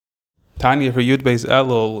Tanya for Yud Beis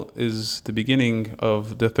Elul is the beginning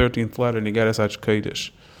of the 13th letter in Igeres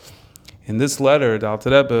HaKodesh. In this letter, the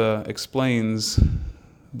Alter Rebbe explains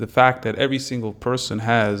the fact that every single person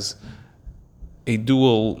has a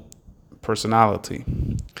dual personality.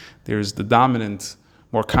 There's the dominant,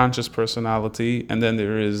 more conscious personality, and then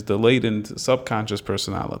there is the latent, subconscious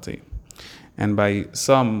personality. And by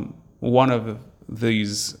some, one of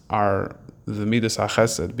these are the Midas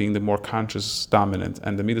HaChesed, being the more conscious dominant,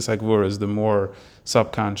 and the Midas HaGvura is the more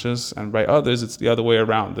subconscious, and by others it's the other way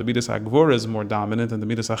around. The Midas HaGvura is more dominant, and the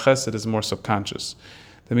Midas HaChesed is more subconscious.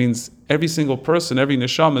 That means every single person, every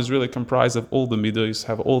neshama is really comprised of all the midos,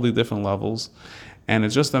 have all the different levels, and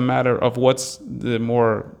it's just a matter of what's the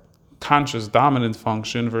more conscious dominant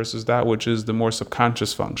function versus that which is the more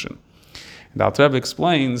subconscious function. And Alter Rebbe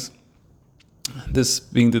explains this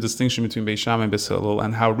being the distinction between Beis Shammai and Beis Hillel,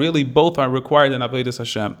 and how really both are required in Avodas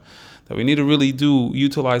Hashem. That we need to really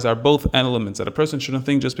utilize our both elements. That a person shouldn't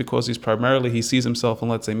think just because he sees himself in,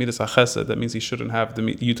 let's say, Midas HaChesed, that means he shouldn't have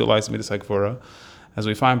utilize Midas HaGvura. As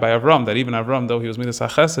we find by Avram, that even Avram, though he was Midas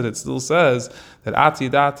HaChesed, it still says that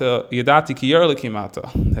Yadati ki yer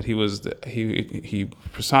lekimata, that he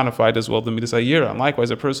personified as well the Midas HaYira. And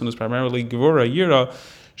likewise, a person who's primarily Gvura, Yira,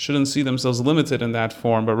 shouldn't see themselves limited in that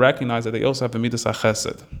form, but recognize that they also have the Midas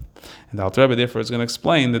HaChesed. And the Alter Rebbe therefore is going to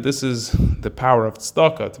explain that this is the power of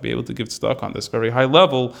tzedakah, to be able to give tzedakah on this very high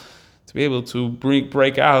level, to be able to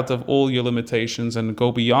break out of all your limitations and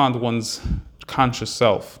go beyond one's conscious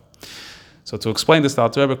self. So to explain this, the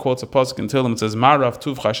Alter Rebbe quotes a pasuk in Tehillim. It says, "Marav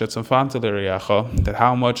tuvcha shetzamfanta l'reyacha," that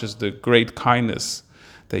how much is the great kindness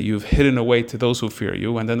that you've hidden away to those who fear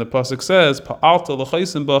you. And then the pasuk says, "Pa'alta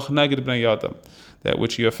l'chaysim bach neged bnei Adam," that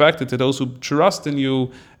which you affected to those who trust in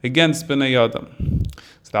you against bnei Adam.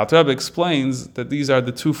 So the Alter Rebbe explains that these are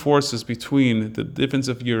the two forces between the difference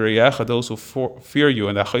of Yireyecha, those who fear you,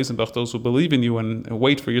 and the Chaysim Bach, those who believe in you and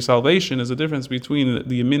wait for your salvation, is the difference between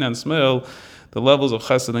the Yamin and Smail, the levels of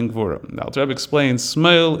Chesed and Gvura. The Alter Rebbe explains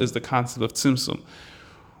Smail is the concept of Tzimtzum,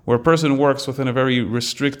 where a person works within a very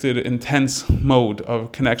restricted, intense mode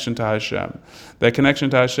of connection to Hashem. That connection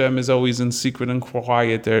to Hashem is always in secret and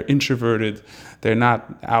quiet. They're introverted. They're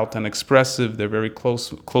not out and expressive. They're very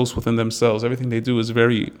close within themselves. Everything they do is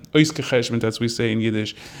very oiskecheshment, as we say in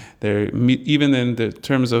Yiddish. Even in the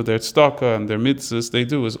terms of their tzedakah and their mitzvahs, they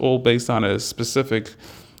do is all based on a specific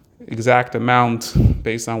exact amount,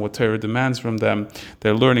 based on what Torah demands from them.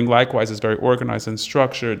 Their learning likewise is very organized and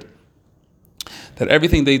structured. That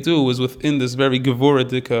everything they do is within this very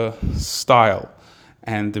Gevuradika style.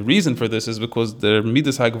 And the reason for this is because their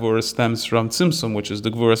Midas HaGvura stems from Tzimtzum, which is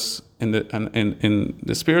the Gvuras in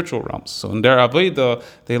the spiritual realms. So in their Aveda,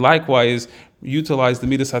 they likewise utilize the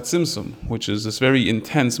Midas HaTzimtzum, which is this very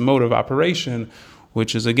intense mode of operation,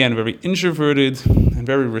 which is again very introverted and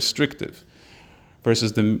very restrictive.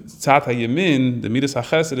 Versus the Tzat HaYamin, the Midas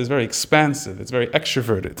HaChesed is very expansive, it's very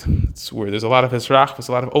extroverted. It's where there's a lot of Hesrachvus,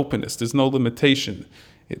 a lot of openness, there's no limitation.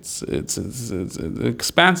 It's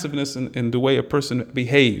expansiveness in the way a person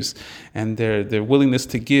behaves and their willingness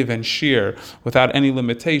to give and share without any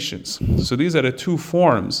limitations. So these are the two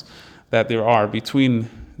forms that there are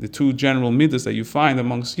between the two general midas that you find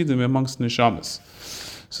amongst Yiddim, amongst Neshamas.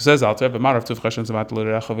 So says Alter Rebbe, "Marav tuvcha shetzamfanta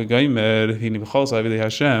l'reyacha v'gomer hini b'chol sa'avidei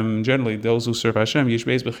Hashem." Generally, those who serve Hashem, yesh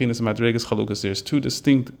beis b'chinas madregas chalukas. There's two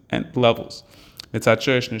distinct levels. Mitzat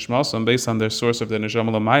sheresh nishmasam, based on their source of their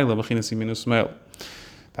neshama l'mayla b'chinas yiminu smel.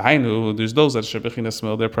 There's those that share b'chinas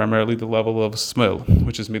smel. They're primarily the level of smel,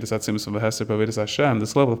 which is midas atzimtzum v'hesed b'avidus Hashem.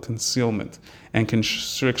 This level of concealment and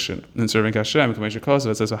constriction in serving Hashem. K'mei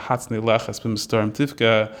shekosov, it says hatzne lechas b'mistarim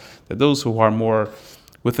tivka, that those who are more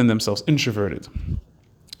within themselves introverted,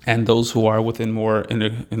 and those who are within more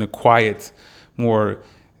in a quiet, more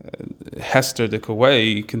hester-dik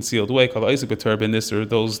way, concealed way, called Isaac B'Ter B'Nisr,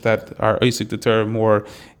 those that are Isaac B'Ter more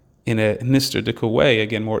in a nister-dik way,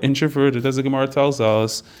 again more introverted, as the Gemara tells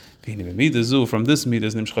us. From this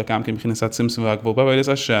midas,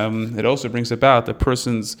 it also brings about the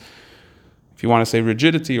person's, if you want to say,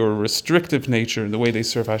 rigidity or restrictive nature in the way they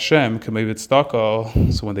serve Hashem. So when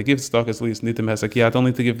they give tzedakah, at least don't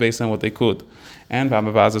need to give based on what they could. And they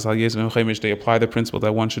apply the principle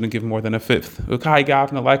that one shouldn't give more than a fifth.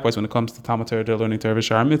 Likewise, when it comes to Talmud Torah, they're learning Torah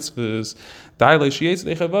Shar mitzvahs.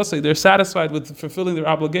 They're satisfied with fulfilling their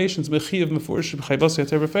obligations based on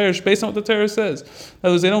what the Torah says. In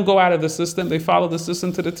other words, they don't go out of the system, they follow the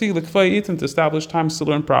system to the T, to establish times to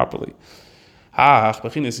learn properly.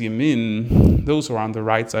 Those who are on the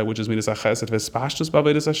right side, which is Midas HaChesed v'espashtus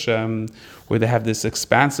b'avedus Hashem, where they have this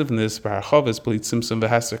expansiveness, without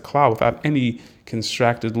any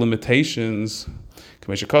constructed limitations.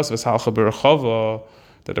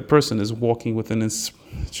 that a person is walking within this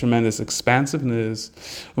tremendous expansiveness.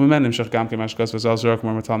 This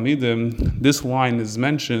line is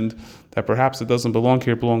mentioned that perhaps it doesn't belong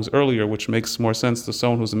here, it belongs earlier, which makes more sense to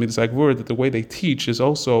someone who's a Midas HaGvura, that the way they teach is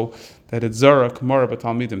also that it's Zara K'mara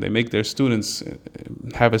B'Talmidim. They make their students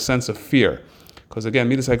have a sense of fear. Because again,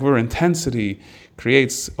 Midas HaGvura, intensity,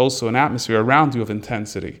 creates also an atmosphere around you of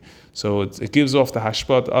intensity. So it gives off the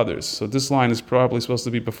hashpah to others. So this line is probably supposed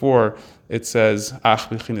to be before it says Ach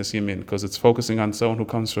B'chinas Yamin, because it's focusing on someone who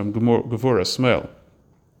comes from Gevura, Smel.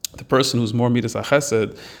 The person who's more Midas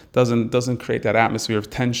HaChesed doesn't create that atmosphere of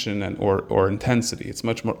tension or intensity. It's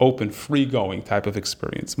much more open, free-going type of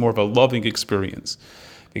experience, more of a loving experience.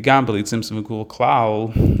 There's no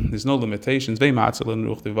limitations.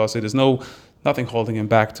 There's nothing holding him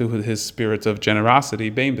back to his spirit of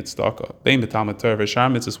generosity. Whether it's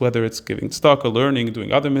giving tzedakah, learning,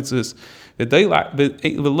 doing other mitzvahs.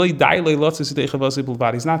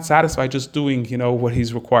 He's not satisfied just doing, what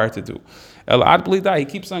he's required to do. He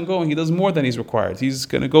keeps on going. He does more than he's required. He's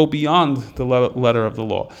going to go beyond the letter of the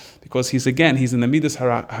law, because he's in the midas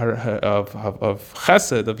of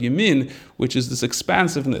chesed, of yamin, which is this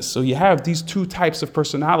expansiveness. So you have these two types of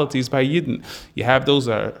personalities by Yidden. You have those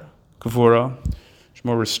that are Gevura,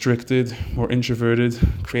 more restricted, more introverted,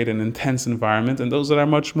 create an intense environment, and those that are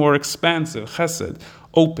much more expansive, chesed,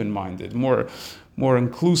 open-minded, more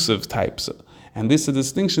inclusive types. And these are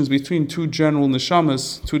distinctions between two general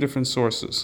neshamas, two different sources.